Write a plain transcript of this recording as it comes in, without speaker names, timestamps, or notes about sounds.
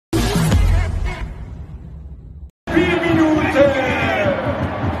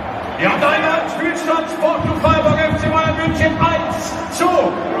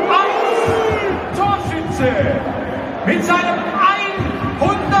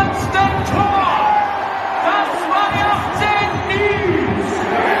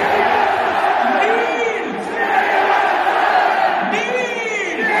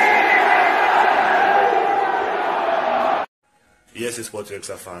Alright, Sports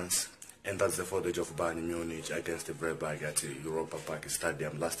Extra fans, and that's the footage of Bayern Munich against the Freiburg at the Europa Park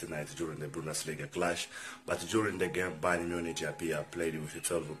Stadium last night during the Bundesliga clash. But during the game, Bayern Munich played with a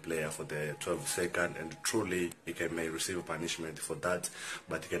 12 player for the 12 second, and truly he may receive punishment for that,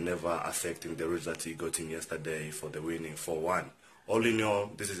 but it can never affect the result he got in yesterday for the winning 4-1. All in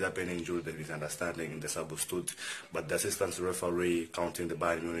all, this is happening due to the misunderstanding in the substitute, but the assistant referee counting the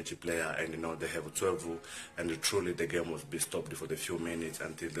Bayern Munich player, and they have 12, and truly the game was be stopped for the few minutes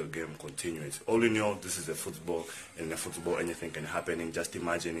until the game continues. All in all, this is a football, and in football anything can happen. Just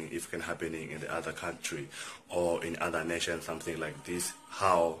imagining if it can happen in the other country or in other nations, something like this,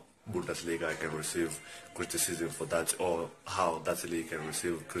 how Bundesliga can receive criticism for that, or how that league can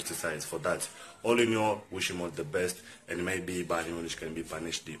receive criticized for that. All in all, wish him all the best, and maybe Bayern Munich can be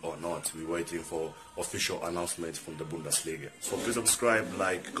punished or not. We're waiting for official announcements from the Bundesliga. So please subscribe,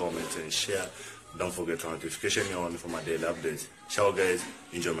 like, comment, and share. Don't forget to notification on for my daily updates. Ciao guys,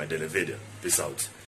 enjoy my daily video. Peace out.